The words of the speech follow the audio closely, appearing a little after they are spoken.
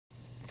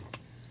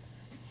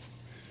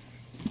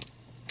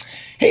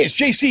Hey, it's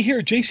JC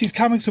here, JC's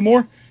Comics and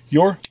More,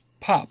 your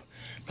pop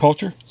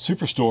culture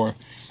superstore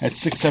at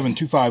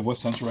 6725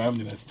 West Central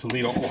Avenue. That's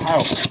Toledo,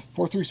 Ohio.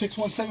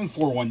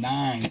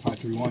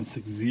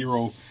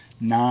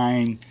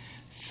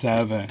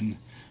 436-17419-531-6097.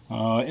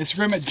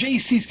 Instagram at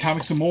JC's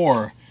Comics and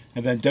More.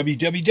 And then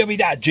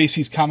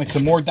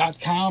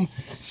www.jcscomicsandmore.com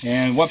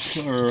and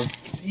website or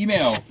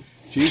email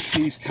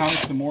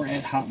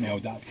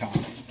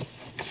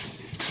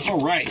jcscomicsandmore@hotmail.com.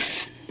 All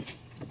right.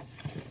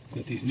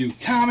 Got these new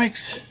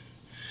comics.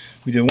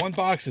 We did one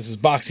box. This is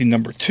boxing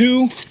number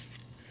 2. I'm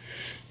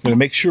going to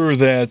make sure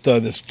that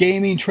this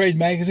gaming trade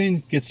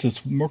magazine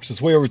works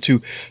its way over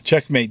to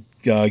Checkmate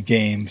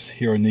Games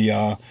here in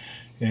the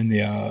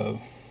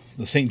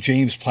St.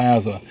 James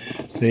Plaza.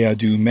 They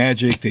do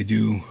Magic. They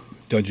do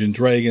Dungeons &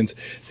 Dragons.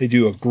 They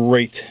do a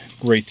great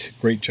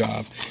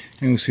job.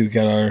 And we see we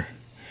got our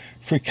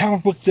free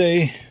comic book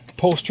day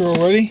poster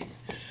already.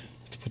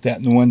 Let's put that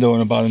in the window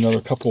in about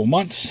another couple of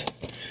months.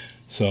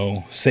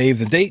 So save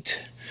the date.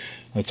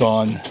 It's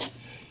on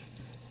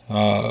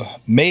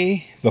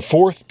May the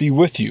 4th be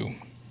with you.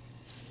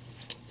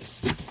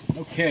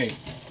 Okay.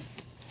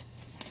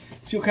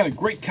 See what kind of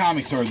great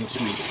comics are this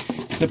week.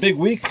 It's a big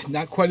week,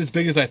 not quite as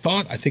big as I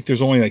thought. I think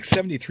there's only like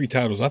 73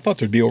 titles. I thought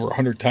there'd be over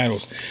 100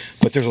 titles,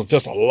 but there's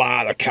just a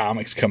lot of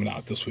comics coming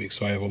out this week,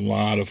 so I have a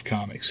lot of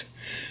comics.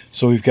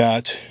 So we've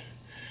got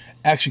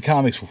Action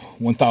Comics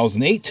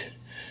 1008.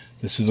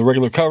 This is the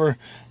regular cover.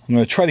 I'm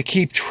going to try to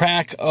keep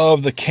track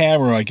of the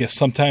camera. I guess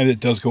sometimes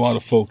it does go out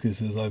of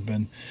focus, as I've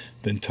been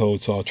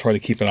told, so I'll try to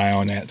keep an eye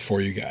on that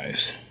for you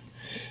guys.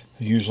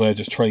 Usually I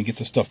just try to get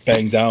the stuff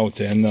banged out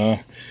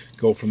and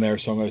go from there,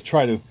 so I'm going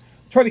to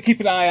try to keep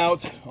an eye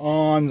out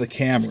on the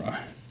camera.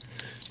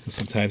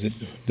 Sometimes it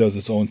does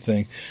its own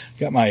thing.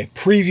 Got my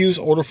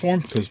previews order form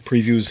because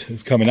previews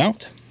is coming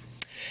out.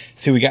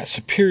 See, we got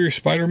Superior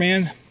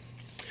Spider-Man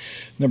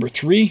number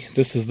 3.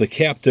 This is the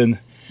Captain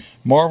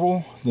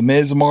Marvel, the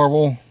Ms.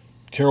 Marvel,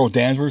 Carol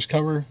Danvers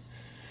cover.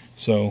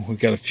 So we've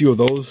got a few of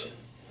those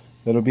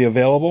that'll be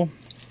available.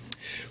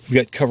 We've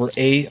got cover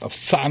A of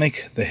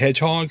Sonic the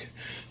Hedgehog.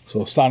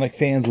 So Sonic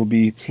fans will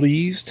be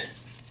pleased.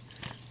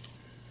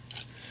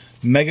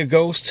 Mega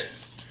Ghost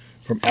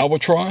from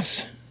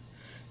Albatross.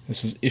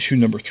 This is issue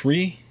number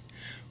 3.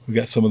 We've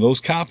got some of those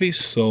copies,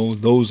 so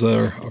those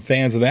are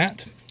fans of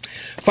that.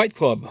 Fight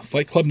Club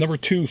number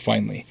 2,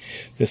 finally.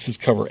 This is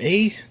cover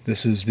A.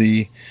 This is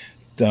the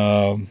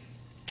David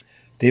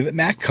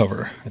Mack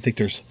cover. I think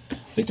there's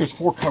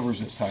 4 covers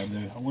this time.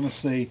 I want to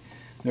say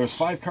there's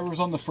 5 covers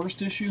on the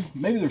first issue.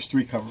 Maybe there's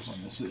 3 covers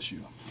on this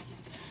issue.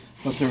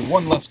 But there's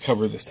one less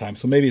cover this time,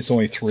 so maybe it's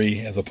only 3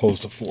 as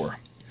opposed to 4.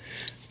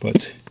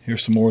 But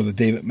here's some more of the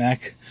David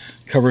Mack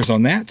covers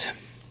on that.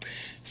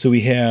 So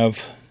we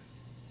have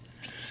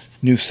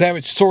new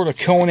Savage Sword of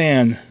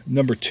Conan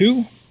number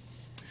 2.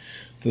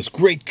 This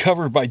great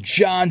cover by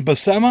John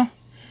Buscema.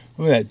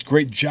 Look at that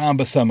great John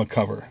Buscema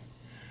cover.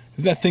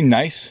 Isn't that thing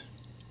nice?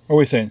 Or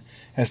wait a second,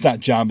 that's not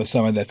John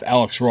Buscema, that's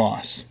Alex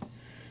Ross.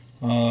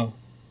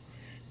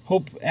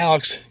 Hope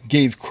Alex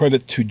gave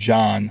credit to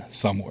John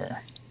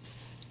somewhere.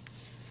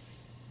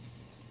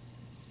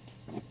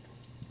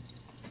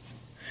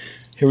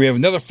 Here we have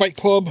another Fight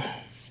Club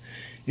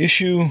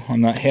issue.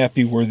 I'm not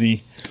happy where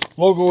the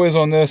logo is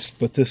on this,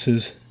 but this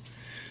is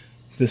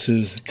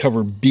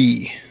cover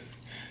B.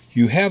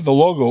 You have the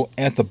logo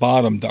at the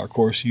bottom, Dark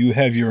Horse. You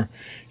have your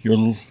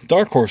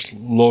Dark Horse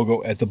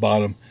logo at the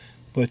bottom,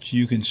 but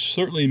you can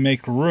certainly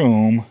make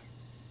room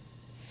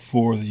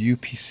for the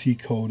UPC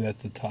code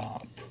at the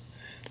top.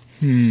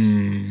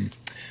 I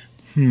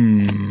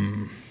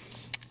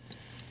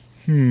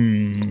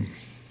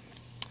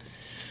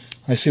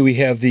see we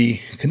have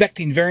the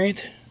connecting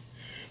variant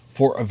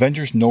for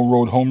Avengers No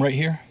Road Home right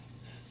here.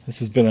 This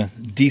has been a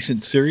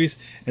decent series,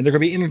 and they're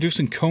going to be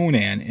introducing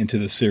Conan into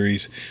the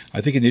series. I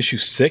think in issue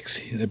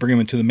 6, they bring him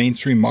into the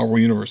mainstream Marvel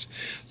Universe.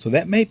 So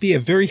that might be a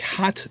very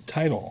hot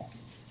title.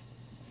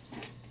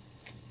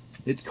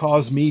 It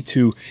caused me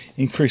to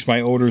increase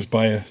my orders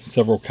by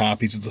several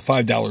copies. It's a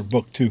 $5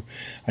 book, too.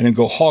 I didn't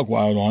go hog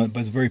wild on it, but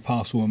it's very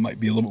possible it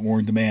might be a little bit more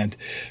in demand.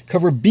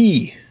 Cover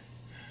B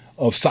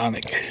of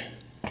Sonic.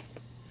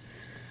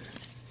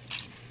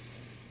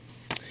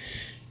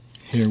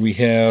 Here we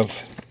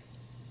have,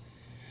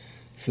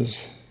 this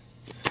is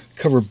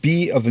cover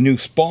B of the new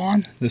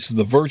Spawn. This is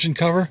the Virgin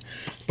cover.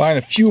 Buying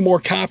a few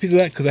more copies of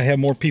that because I have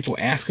more people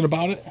asking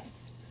about it.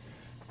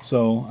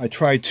 So I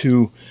try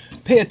to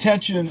pay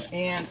attention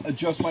and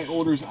adjust my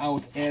orders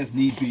out as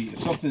need be. If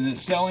something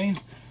is selling,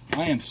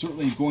 I am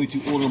certainly going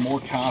to order more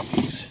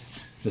copies.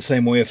 The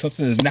same way if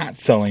something is not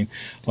selling,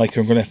 like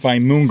I'm going to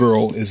find Moon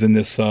Girl is in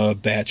this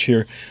batch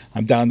here,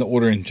 I'm down to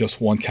ordering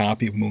just 1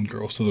 copy of Moon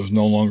Girl, so there's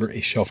no longer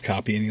a shelf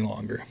copy any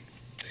longer.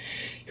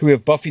 Here we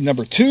have Buffy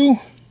number 2.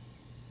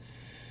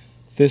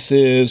 This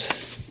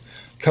is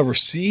cover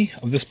C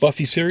of this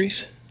Buffy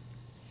series.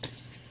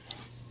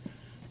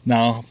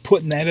 Now,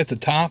 putting that at the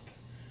top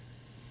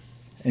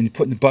and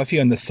putting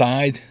Buffy on the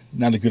side,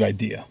 not a good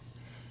idea.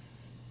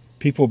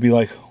 People will be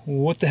like,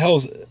 what the hell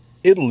is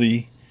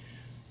Italy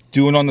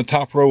doing on the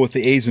top row with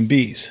the A's and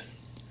B's?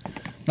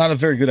 Not a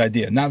very good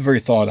idea. Not very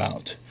thought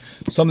out.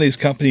 Some of these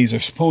companies are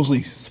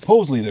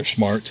supposedly they're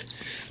smart,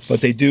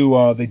 but they do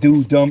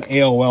dumb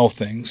AOL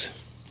things.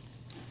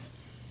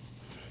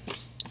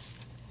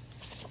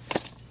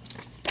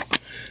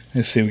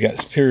 Let's see, we got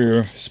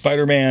Superior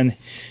Spider-Man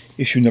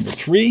issue number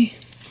 3.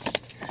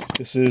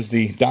 This is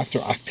the Dr.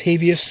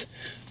 Octavius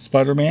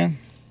Spider-Man.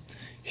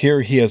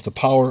 Here he has the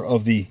power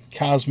of the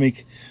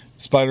cosmic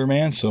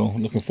Spider-Man, so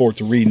I'm looking forward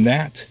to reading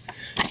that.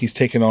 He's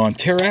taking on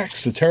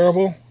Terrax the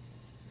Terrible.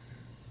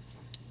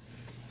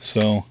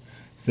 So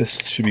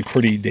this should be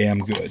pretty damn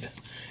good.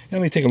 And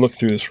let me take a look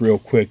through this real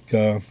quick.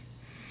 Is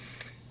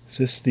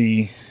this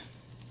the...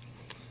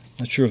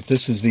 Not sure if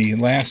this is the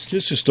last...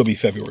 This should still be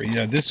February.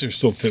 Yeah, this is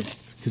still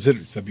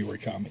considered February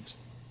comics.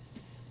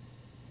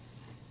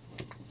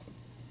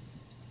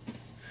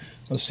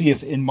 Let's see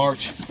if in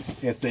March,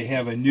 if they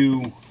have a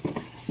new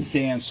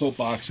Stan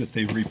Soapbox that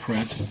they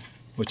reprint,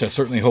 which I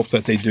certainly hope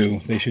that they do.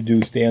 They should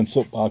do Stan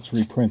Soapbox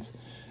reprints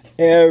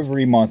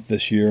every month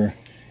this year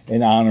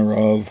in honor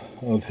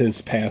of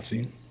his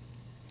passing.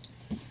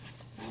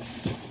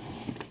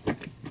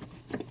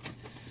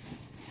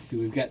 See,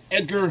 we've got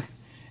Edgar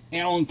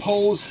Allan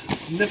Poe's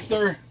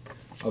Snifter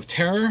of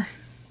Terror.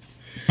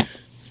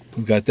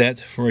 We've got that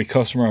for a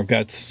customer. I've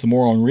got some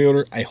more on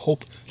reorder. I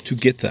hope to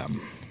get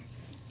them.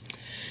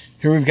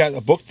 Here we've got a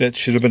book that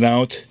should have been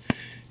out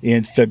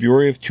in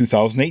February of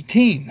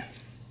 2018.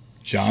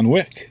 John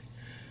Wick.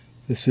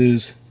 This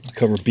is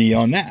cover B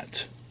on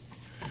that.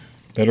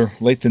 Better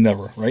late than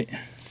never, right?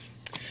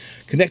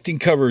 Connecting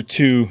cover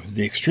to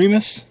The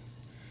Extremists.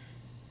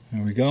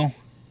 There we go.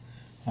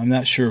 I'm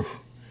not sure.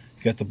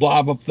 Got the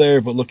Blob up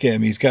there, but look at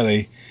him. He's got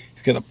a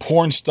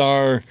porn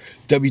star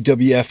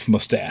WWF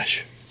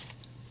mustache.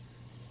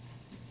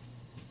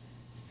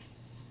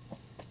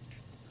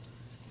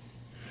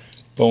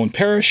 Bowen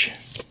Parish.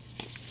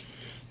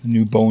 The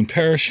new Bowen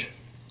Parish.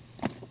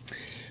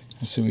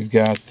 So we've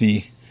got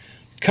the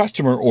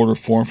customer order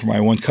form for my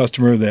one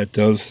customer that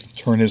does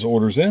turn his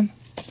orders in.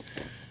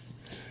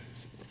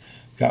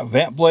 Got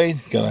Vamp Blade,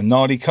 got a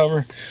naughty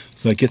cover,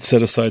 so that gets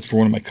set aside for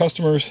one of my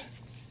customers.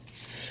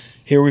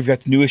 Here we've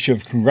got the new issue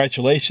of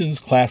Congratulations,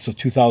 Class of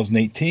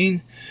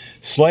 2018.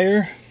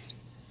 Slayer.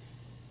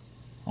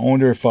 I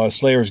wonder if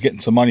Slayer is getting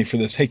some money for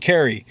this. Hey,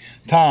 Carrie,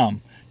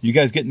 Tom, you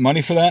guys getting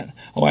money for that?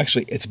 Oh,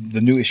 actually, it's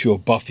the new issue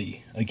of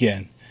Buffy.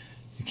 Again,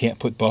 you can't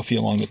put Buffy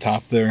along the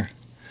top there.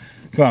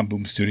 Come on,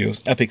 Boom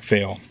Studios. Epic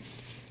fail.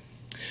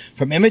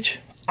 From Image,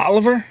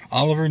 Oliver.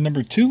 Oliver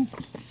number 2.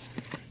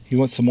 He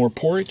wants some more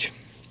porridge.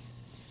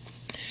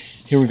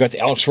 Here we got the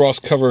Alex Ross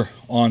cover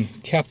on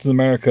Captain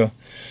America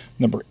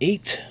number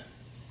 8.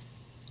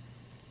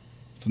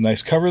 It's a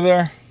nice cover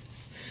there.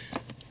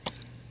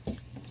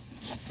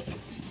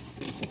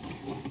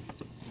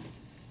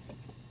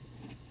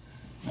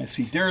 I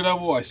see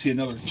Daredevil. I see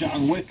another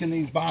John Wick in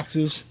these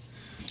boxes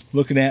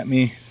looking at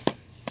me.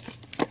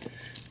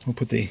 We'll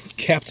put the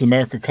Captain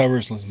America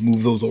covers. Let's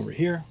move those over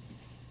here.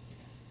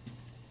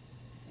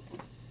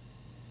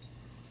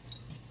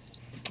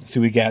 So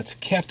we got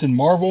Captain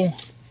Marvel,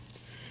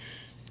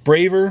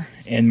 Braver,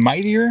 and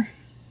Mightier.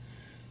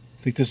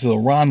 I think this is a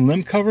Ron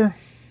Lim cover.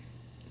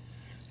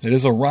 It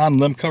is a Ron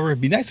Lim cover.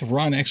 It'd be nice if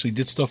Ron actually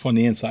did stuff on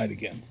the inside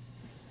again.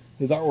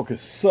 His artwork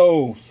is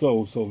so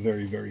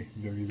very, very,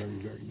 very, very,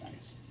 very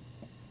nice.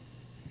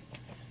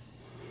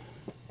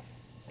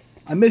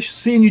 I miss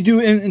seeing you do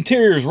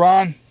interiors,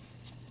 Ron.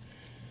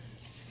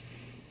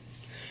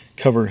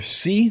 Cover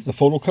C, the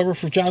photo cover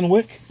for John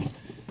Wick.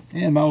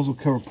 And might as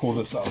well pull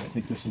this out. I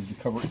think this is the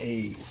cover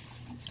A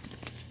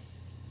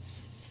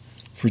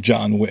for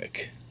John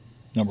Wick,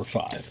 number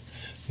 5. I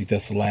think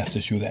that's the last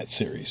issue of that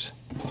series.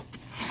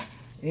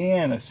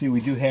 And I see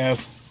we do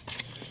have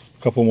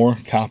a couple more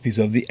copies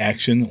of the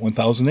Action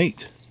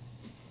 1008.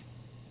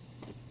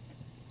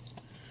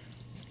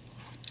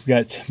 We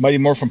got Mighty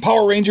Morphin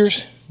Power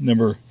Rangers,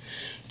 number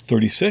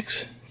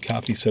 36.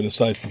 Copy set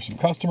aside for some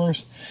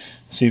customers.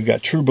 So you've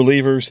got True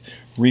Believers,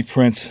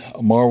 reprints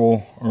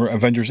Marvel or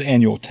Avengers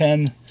Annual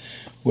 10,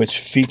 which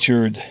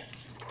featured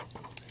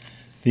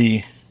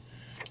the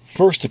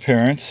first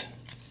appearance.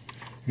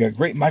 You got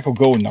great Michael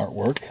Golden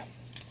artwork,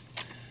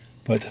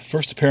 but the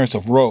first appearance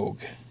of Rogue.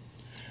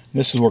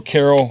 This is where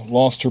Carol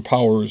lost her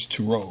powers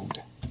to Rogue.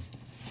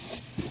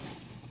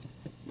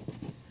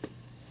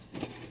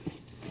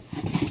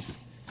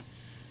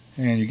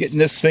 And you're getting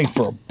this thing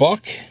for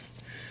 $1.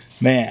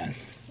 Man,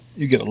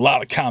 you get a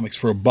lot of comics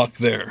for $1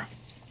 there.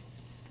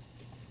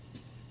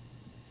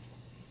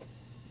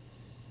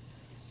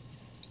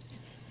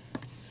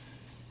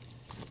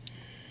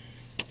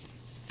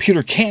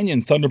 Peter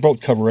Canyon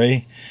Thunderbolt cover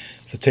A.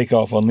 It's a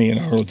takeoff on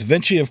Leonardo da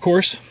Vinci, of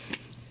course.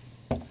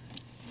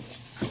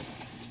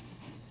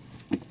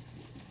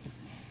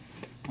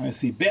 I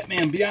see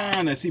Batman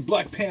Beyond. I see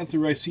Black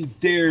Panther. I see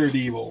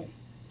Daredevil.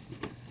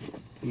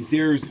 He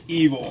dares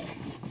evil.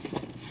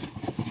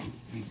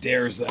 He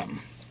dares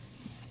them.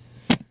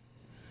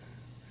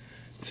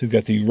 So we've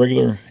got the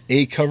regular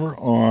A cover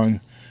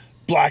on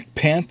Black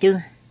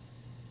Panther.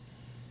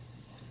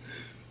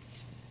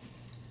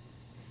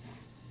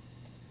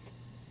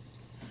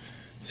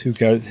 So we've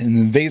got an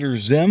Invader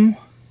Zim.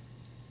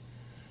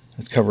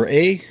 That's cover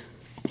A.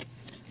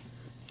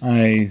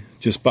 I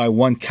just buy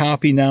one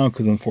copy now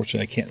because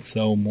unfortunately I can't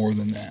sell more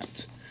than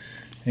that.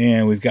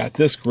 And we've got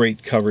this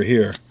great cover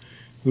here.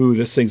 Ooh,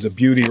 this thing's a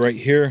beauty right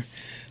here.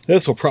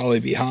 This will probably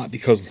be hot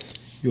because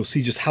you'll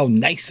see just how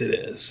nice it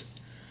is.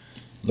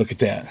 Look at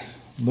that.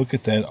 Look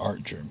at that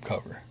Artgerm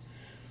cover.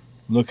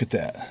 Look at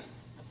that.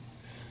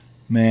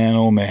 Man,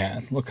 oh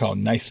man. Look how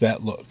nice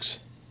that looks.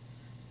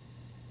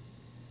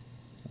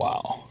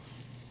 Wow.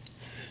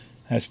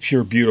 That's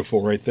pure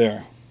beautiful right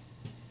there.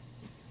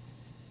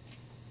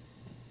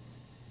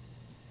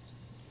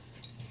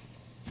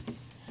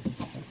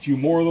 A few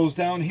more of those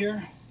down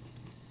here.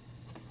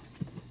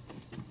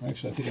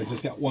 Actually, I think I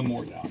just got one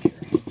more down here.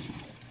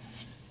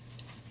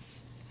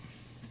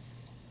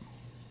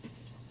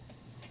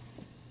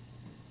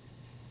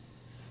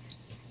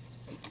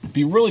 It'd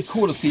be really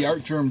cool to see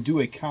Artgerm do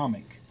a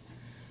comic.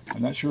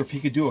 I'm not sure if he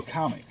could do a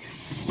comic.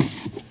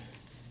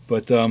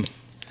 But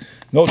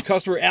no,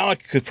 customer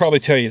Alec could probably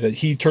tell you that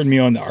he turned me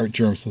on to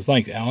Artgerm, so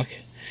thanks, Alec.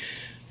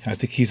 I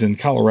think he's in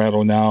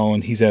Colorado now,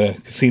 and he's at a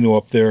casino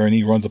up there, and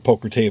he runs the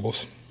poker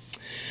tables.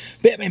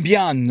 Batman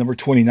Beyond, number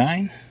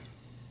 29.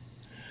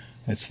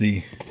 That's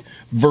the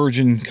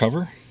Virgin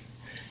cover.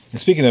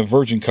 And speaking of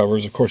Virgin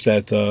covers, of course,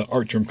 that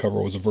Artgerm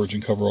cover was a Virgin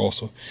cover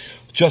also.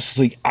 Justice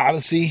League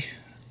Odyssey,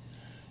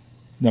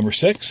 number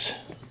 6.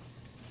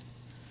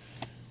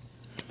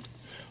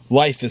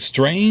 Life is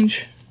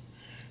Strange.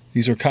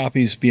 These are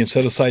copies being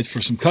set aside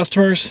for some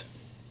customers.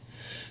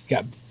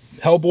 Got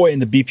Hellboy in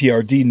the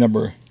BPRD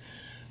number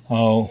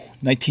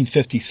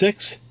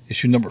 1956,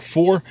 issue number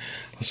 4.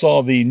 I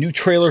saw the new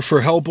trailer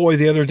for Hellboy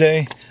the other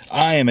day.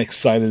 I am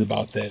excited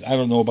about that. I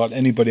don't know about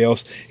anybody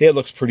else. It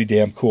looks pretty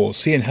damn cool.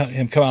 Seeing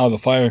him come out of the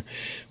fire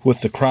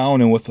with the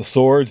crown and with the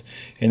sword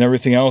and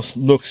everything else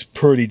looks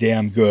pretty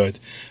damn good.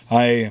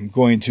 That's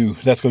going to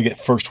get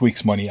first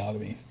week's money out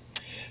of me.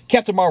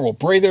 Captain Marvel,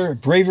 Braver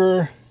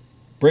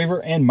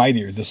and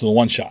Mightier. This is a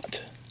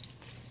one-shot.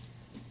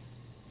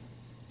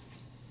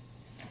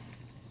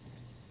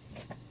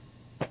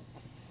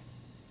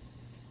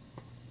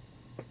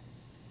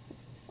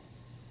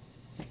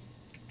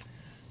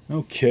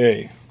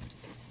 Okay.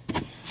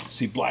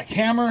 See Black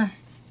Hammer.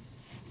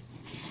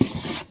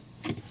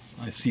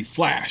 I see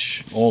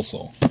Flash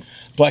also.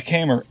 Black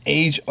Hammer,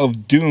 Age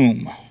of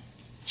Doom.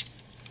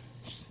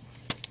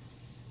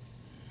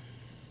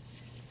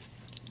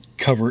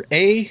 Cover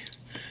A.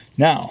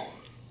 Now,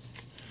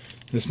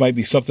 this might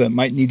be something that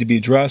might need to be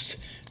addressed.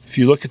 If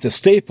you look at the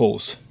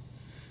staples,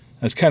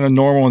 that's kind of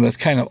normal and that's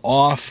kind of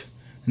off,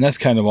 and that's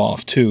kind of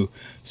off too.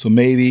 So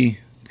maybe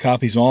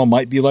copies all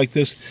might be like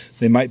this.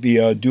 They might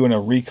be doing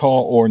a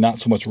recall, or not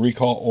so much a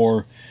recall,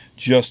 or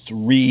just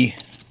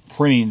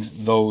reprinting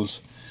those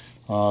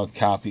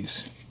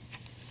copies.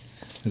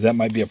 That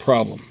might be a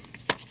problem.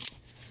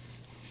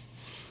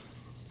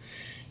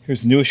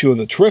 Here's the new issue of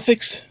the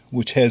Terrifics,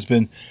 which has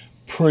been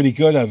pretty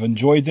good. I've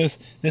enjoyed this.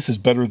 This is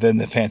better than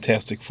the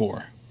Fantastic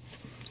Four.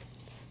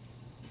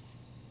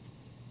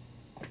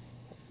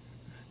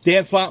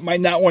 Dan Slott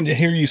might not want to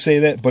hear you say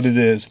that, but it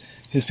is.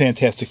 His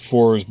Fantastic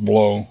Four is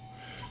blow.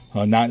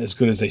 Not as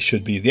good as they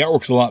should be. The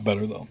artwork's a lot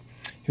better, though.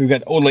 Here we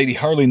got Old Lady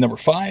Harley, number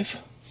 5.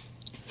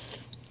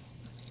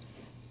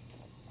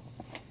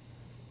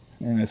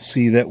 And let's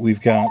see that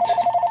we've got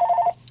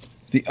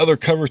the other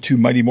cover to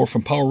Mighty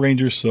Morphin Power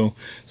Rangers, so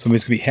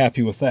somebody's going to be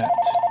happy with that.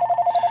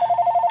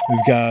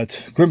 We've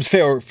got Grimm's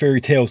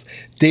Fairy Tales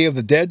Day of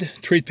the Dead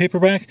trade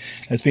paperback.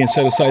 That's being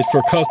set aside for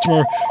a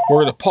customer. We're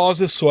going to pause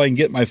this so I can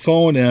get my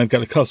phone, and I've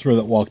got a customer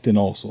that walked in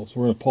also. So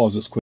we're going to pause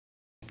this quick.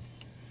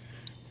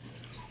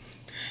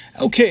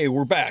 Okay,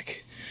 we're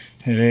back.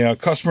 And a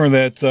customer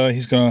that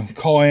he's going to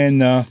call in.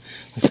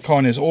 Let's call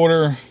in his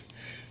order.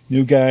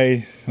 New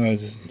guy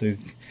to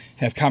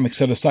have comics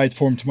set aside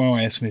for him tomorrow.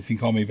 I asked him if he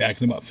can call me back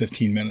in about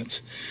 15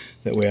 minutes.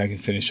 That way I can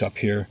finish up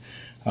here.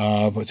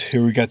 But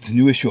here we got the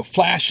new issue of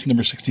Flash,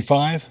 number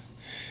 65.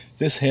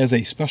 This has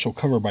a special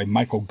cover by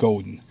Michael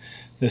Golden.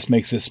 This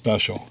makes it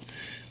special.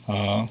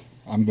 I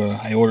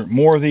ordered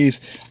more of these.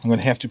 I'm going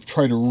to have to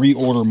try to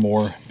reorder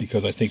more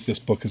because I think this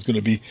book is going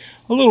to be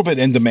a little bit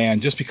in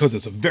demand just because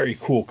it's a very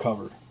cool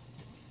cover.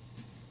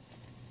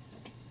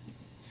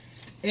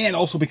 And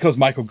also because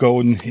Michael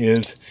Golden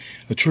is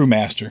a true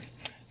master.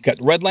 Got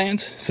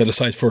Redlands set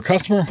aside for a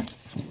customer.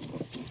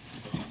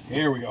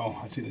 Here we go.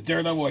 I see the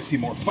Daredevil. I see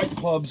more Fight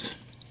Clubs.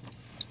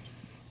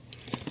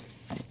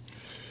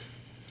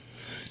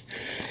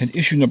 And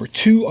issue number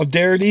 2 of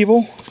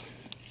Daredevil.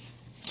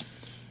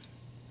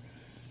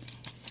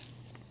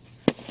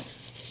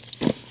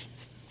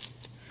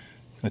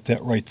 Got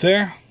that right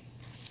there.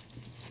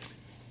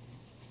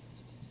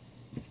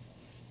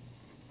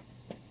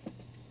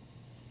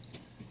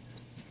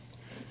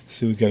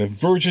 So we've got a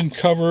Virgin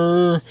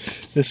cover.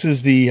 This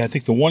is I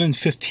think the 1 in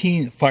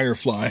 15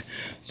 Firefly.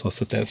 So I'll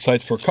set that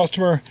aside for a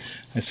customer.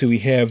 I see we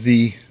have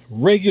the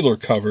regular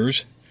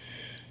covers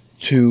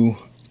to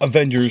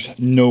Avengers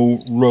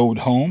No Road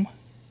Home.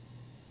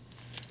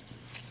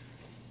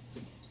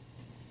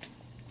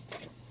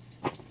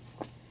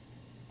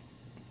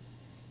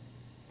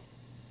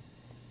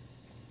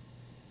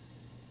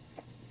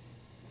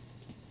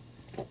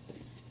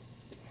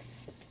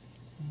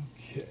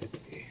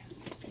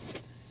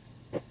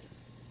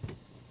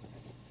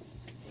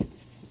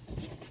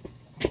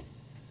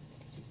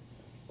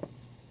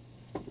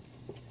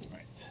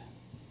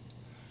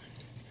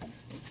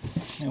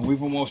 And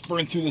we've almost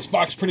burned through this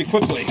box pretty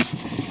quickly.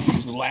 This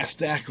is the last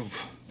stack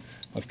of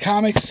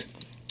comics.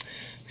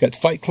 We've got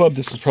Fight Club.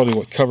 This is probably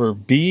what, cover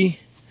B?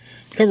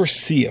 Cover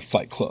C of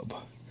Fight Club.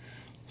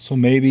 So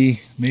maybe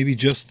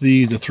just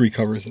the 3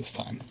 covers this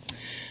time.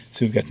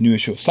 So we've got the new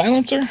issue of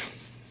Silencer.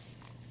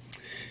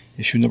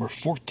 Issue number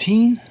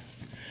 14.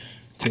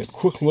 Take a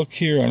quick look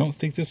here. I don't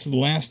think this is the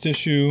last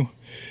issue.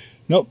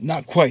 Nope,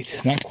 not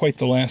quite. Not quite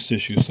the last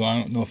issue. So I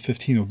don't know if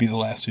 15 will be the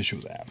last issue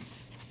of that.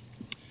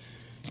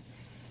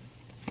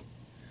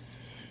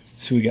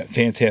 So we got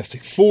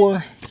Fantastic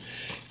Four.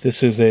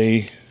 This is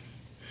a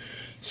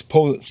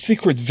supposed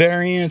secret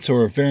variant,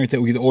 or a variant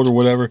that we could order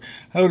whatever.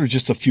 I ordered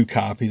just a few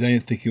copies. I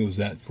didn't think it was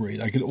that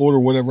great. I could order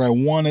whatever I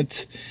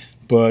wanted,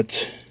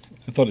 but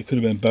I thought it could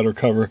have been a better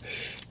cover.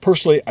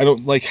 Personally, I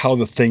don't like how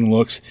the thing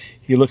looks.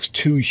 He looks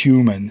too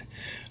human.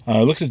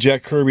 Look at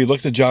Jack Kirby,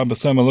 look at John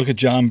Buscema, look at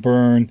John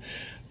Byrne,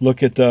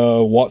 look at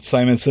Walt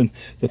Simonson.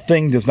 The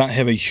thing does not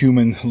have a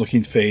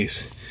human-looking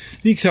face.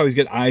 You can tell he's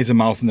got eyes and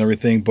mouth and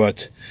everything,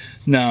 but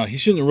no, he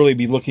shouldn't really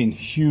be looking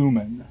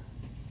human.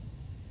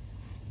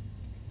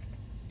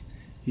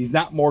 He's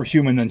not more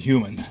human than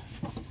human.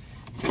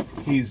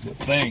 He's the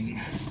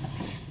thing.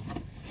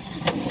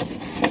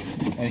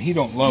 And he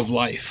don't love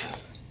life.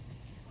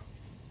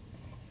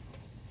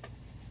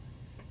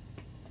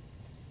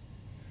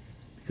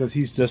 Because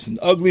he's just an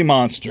ugly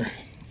monster.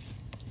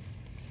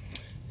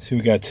 So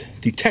we got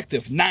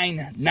Detective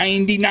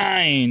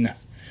 999.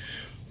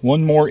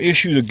 One more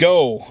issue to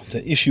go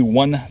to issue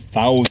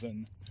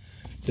 1000.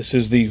 This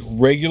is the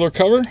regular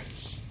cover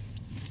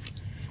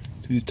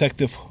to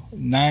Detective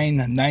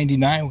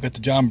 999. We've got the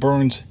John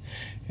Burns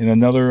in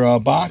another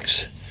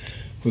box.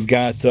 We've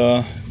got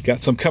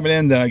some coming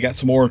in. Then I got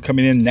some more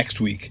coming in next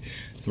week.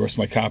 The rest of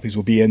my copies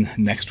will be in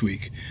next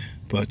week.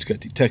 But we've got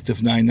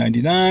Detective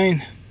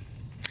 999.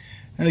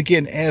 And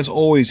again, as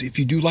always, if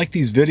you do like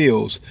these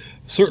videos,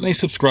 certainly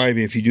subscribe.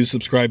 If you do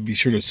subscribe, be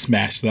sure to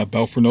smash that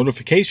bell for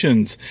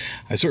notifications.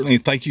 I certainly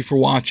thank you for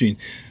watching,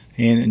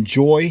 and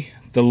enjoy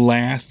the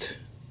last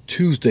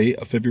Tuesday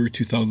of February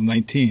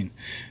 2019.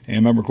 And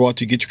remember, go out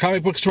to get your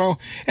comic books tomorrow.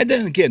 And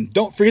then again,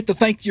 don't forget to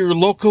thank your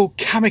local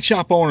comic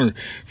shop owner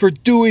for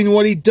doing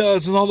what he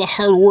does and all the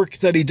hard work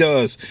that he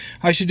does.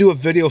 I should do a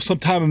video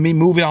sometime of me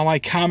moving all my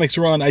comics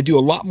around. I do a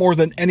lot more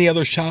than any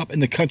other shop in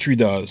the country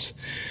does.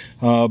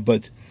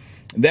 But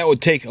that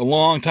would take a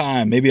long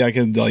time. Maybe I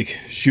could like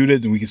shoot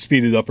it and we could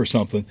speed it up or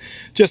something,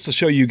 just to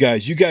show you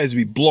guys. You guys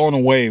would be blown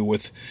away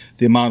with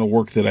the amount of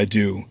work that I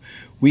do.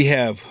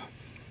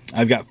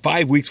 I've got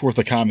 5 weeks worth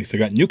of comics. I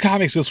got new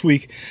comics this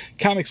week,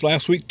 comics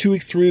last week, 2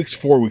 weeks, 3 weeks,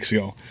 4 weeks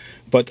ago.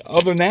 But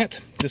other than that,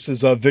 this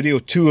is video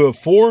 2 of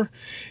 4,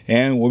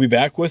 and we'll be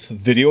back with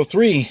video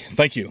 3.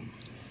 Thank you.